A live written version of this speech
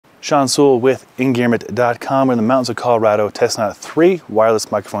Sean Sewell with Engearment.com. We're in the mountains of Colorado testing out 3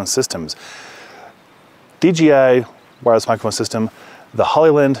 wireless microphone systems. DJI wireless microphone system, the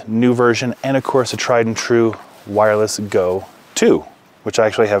Hollyland new version, and of course the tried and true Wireless Go 2, which I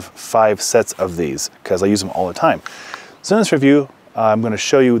actually have 5 sets of these because I use them all the time. So in this review, I'm going to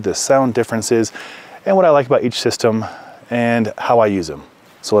show you the sound differences and what I like about each system and how I use them.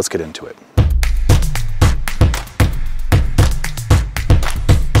 So let's get into it.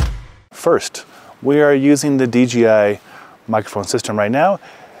 First, we are using the DJI microphone system right now.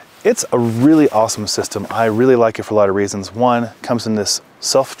 It's a really awesome system. I really like it for a lot of reasons. One, it comes in this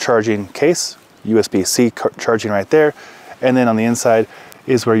self-charging case, USB-C charging right there. And then on the inside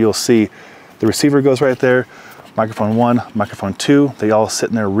is where you'll see the receiver goes right there, microphone 1, microphone 2. They all sit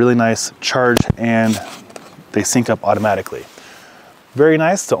in there really nice, charged, and they sync up automatically. Very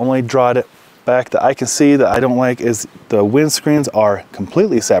nice. The only drawback that I can see that I don't like is the windscreens are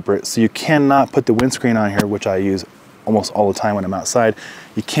completely separate. So you cannot put the windscreen on here, which I use almost all the time when I'm outside.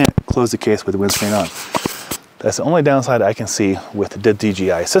 You can't close the case with the windscreen on. That's the only downside I can see with the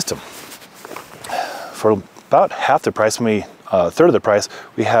DJI system. For about half the price, maybe a third of the price,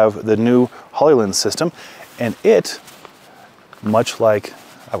 we have the new Hollyland system, and it, much like,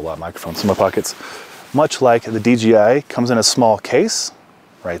 I have a lot of microphones in my pockets, much like the DJI, comes in a small case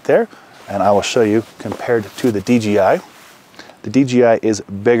right there, and I will show you compared to the DJI. The DJI is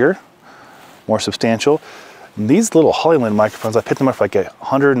bigger, more substantial. And these little Hollyland microphones, I picked them up for like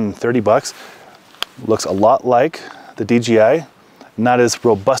 $130. Looks a lot like the DJI. Not as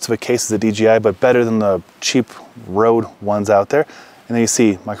robust of a case as the DJI, but better than the cheap Rode ones out there. And then you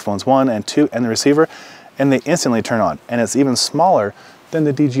see microphones 1 and 2 and the receiver, and they instantly turn on. And it's even smaller than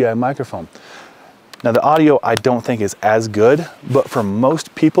the DJI microphone. Now the audio I don't think is as good, but for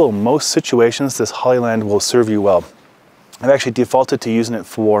most people, most situations, this Hollyland will serve you well. I've actually defaulted to using it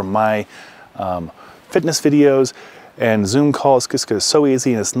for my fitness videos and Zoom calls just because it's so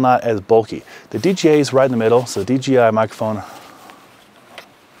easy and it's not as bulky. The DJI is right in the middle, so the DJI microphone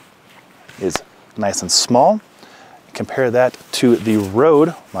is nice and small. Compare that to the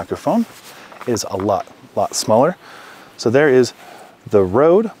Rode microphone, it is a lot smaller. So there is the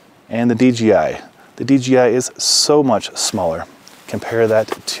Rode and the DJI. The DJI is so much smaller. Compare that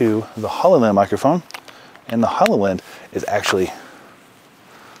to the Hollyland microphone, and the Hollyland is actually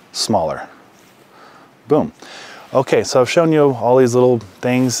smaller. Boom. Okay, so I've shown you all these little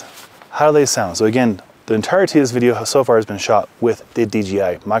things. How do they sound? So again, the entirety of this video so far has been shot with the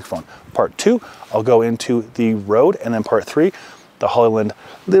DJI microphone. Part 2, I'll go into the Rode, and then part 3, the Hollyland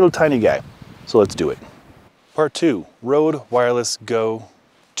little tiny guy. So let's do it. Part 2, Rode Wireless Go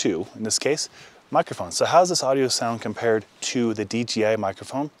 2, in this case, microphone. So how's this audio sound compared to the DJI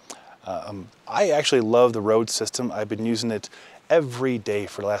microphone? I actually love the Rode system. I've been using it every day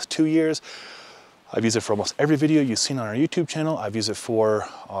for the last 2 years. I've used it for almost every video you've seen on our YouTube channel. I've used it for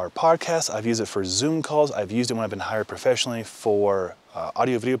our podcast. I've used it for Zoom calls. I've used it when I've been hired professionally for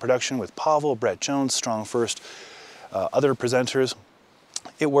audio video production with Pavel, Brett Jones, Strong First, other presenters.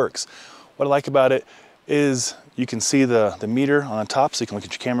 It works. What I like about it is you can see the meter on the top, so you can look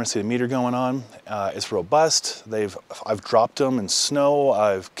at your camera and see the meter going on. It's robust. I've dropped them in snow.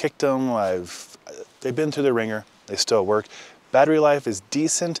 I've kicked them. They've been through the ringer. They still work. Battery life is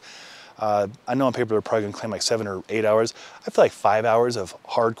decent. I know on paper they're probably gonna claim like 7 or 8 hours. I feel like 5 hours of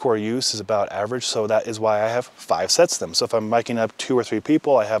hardcore use is about average, so that is why I have 5 sets of them. So if I'm miking up 2 or 3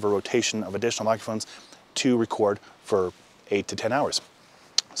 people, I have a rotation of additional microphones to record for 8 to 10 hours.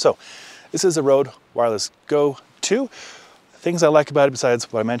 So this is the Rode Wireless Go 2. Things I like about it,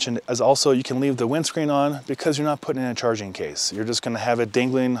 besides what I mentioned, is also you can leave the windscreen on because you're not putting in a charging case. You're just gonna have it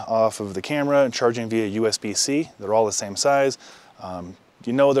dangling off of the camera and charging via USB-C. They're all the same size.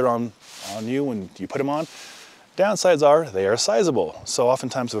 You know they're on you when you put them on. Downsides are they are sizable. So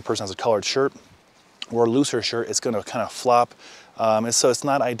oftentimes if a person has a collared shirt or a looser shirt, it's gonna kind of flop. And so it's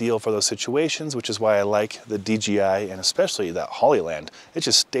not ideal for those situations, which is why I like the DJI and especially that Hollyland. It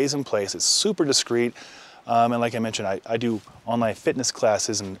just stays in place, it's super discreet. And like I mentioned, I do online fitness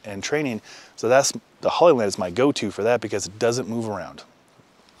classes and training. So the Hollyland is my go-to for that because it doesn't move around.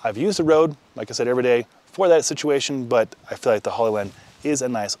 I've used the Rode, like I said, every day for that situation, but I feel like the Hollyland is a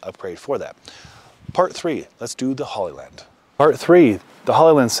nice upgrade for that. Part 3, let's do the Hollyland. Part 3, the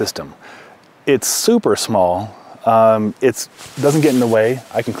Hollyland system. It's super small. It doesn't get in the way.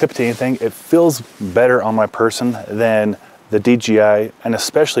 I can clip it to anything. It feels better on my person than the DJI, and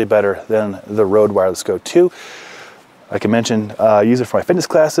especially better than the Rode Wireless Go 2. Like I mentioned, I use it for my fitness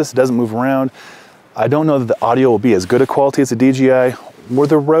classes. It doesn't move around. I don't know that the audio will be as good a quality as the DJI or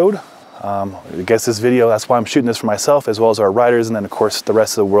the Rode. I guess this video, that's why I'm shooting this for myself as well as our riders, and then of course the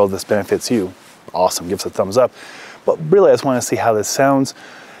rest of the world, this benefits you. Awesome, give us a thumbs up. But really I just want to see how this sounds,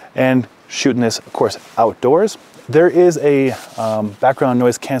 and shooting this of course outdoors. There is a background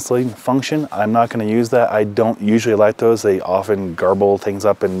noise canceling function. I'm not going to use that. I don't usually like those. They often garble things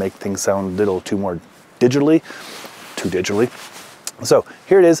up and make things sound a little too digitally. So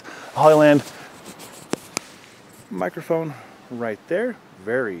here it is, Hollyland microphone right there.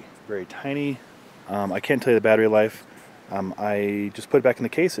 Very, very tiny. I can't tell you the battery life. I just put it back in the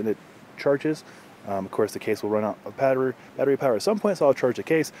case and it charges. Of course the case will run out of battery power at some point, so I'll charge the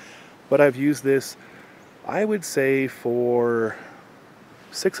case. But I've used this, I would say, for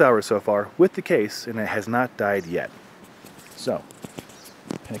 6 hours so far with the case, and it has not died yet. So,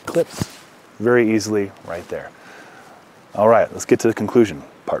 and it clips very easily right there. All right, let's get to the conclusion,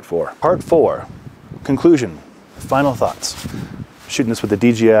 part 4. Part 4, conclusion, final thoughts. Shooting this with the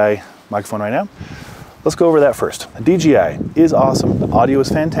DJI microphone right now. Let's go over that first. The DJI is awesome. The audio is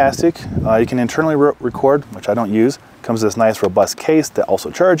fantastic. You can internally record, which I don't use. Comes with this nice robust case that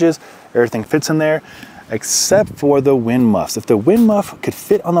also charges. Everything fits in there, except for the wind muffs. If the wind muff could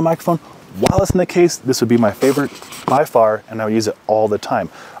fit on the microphone while it's in the case, this would be my favorite by far, and I would use it all the time.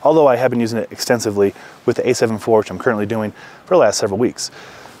 Although I have been using it extensively with the A7 IV, which I'm currently doing for the last several weeks.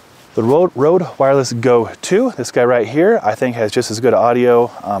 The Rode Wireless Go 2, this guy right here, I think has just as good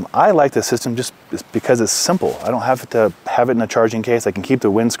audio. I like the system just because it's simple. I don't have to have it in a charging case. I can keep the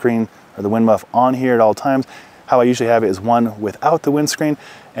windscreen or the wind muff on here at all times. How I usually have it is one without the windscreen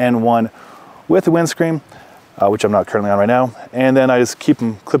and one with the windscreen, which I'm not currently on right now. And then I just keep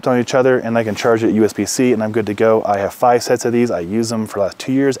them clipped on each other, and I can charge it USB-C, and I'm good to go. I have 5 sets of these. I use them for the last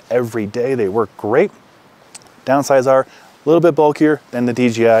 2 years every day. They work great. Downsides are a little bit bulkier than the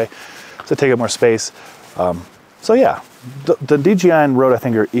DJI, so take up more space. So yeah, the DJI and Rode I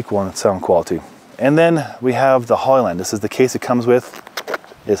think are equal in sound quality. And then we have the Hollyland. This is the case it comes with.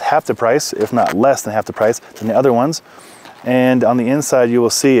 Is half the price, if not less than half the price than the other ones. And on the inside you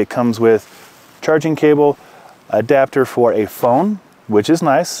will see it comes with charging cable, adapter for a phone, which is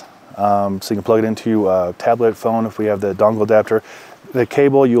nice. So you can plug it into a tablet phone if we have the dongle adapter. The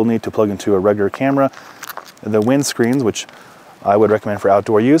cable you'll need to plug into a regular camera. The windscreens, which I would recommend for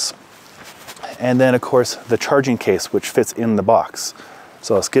outdoor use. And then of course the charging case, which fits in the box.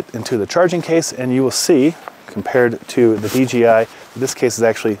 So let's get into the charging case, and you will see, compared to the DJI, this case is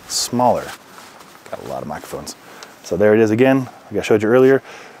actually smaller. Got a lot of microphones. So there it is again, like I showed you earlier.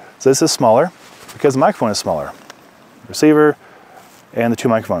 So this is smaller because the microphone is smaller. Receiver and the 2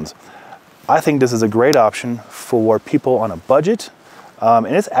 microphones. I think this is a great option for people on a budget,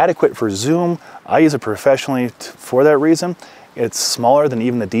 and it's adequate for Zoom. I use it professionally for that reason. It's smaller than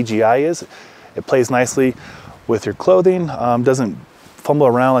even the DJI is. It plays nicely with your clothing, doesn't fumble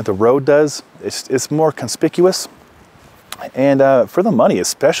around like the Rode does. It's more conspicuous, and for the money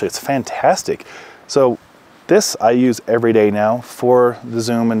especially, it's fantastic. So this I use every day now for the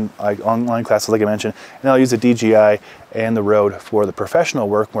Zoom and online classes like I mentioned, and I'll use the DJI and the Rode for the professional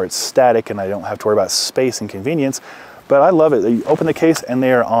work where it's static and I don't have to worry about space and convenience. But I love it. You open the case and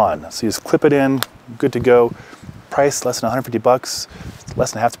they are on. So you just clip it in, good to go. Price less than 150 bucks,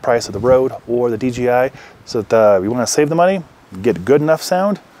 less than half the price of the Rode or the DJI. So that if you want to save the money, get good enough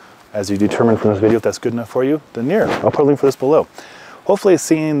sound, as you determine from this video if that's good enough for you, then here, I'll put a link for this below. Hopefully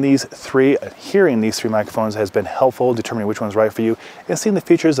hearing these 3 microphones has been helpful, determining which one's right for you, and seeing the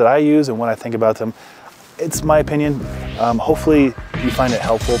features that I use and what I think about them. It's my opinion. Hopefully you find it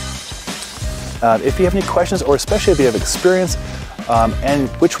helpful. If you have any questions, or especially if you have experience, and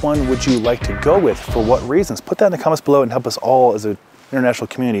which one would you like to go with, for what reasons, put that in the comments below and help us all as an international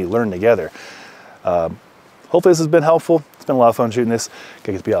community learn together. Hopefully this has been helpful. It's been a lot of fun shooting this.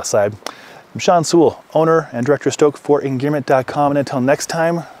 Get to be outside. I'm Sean Sewell, owner and director of Stoke for Engearment.com, and until next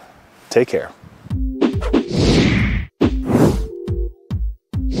time, take care.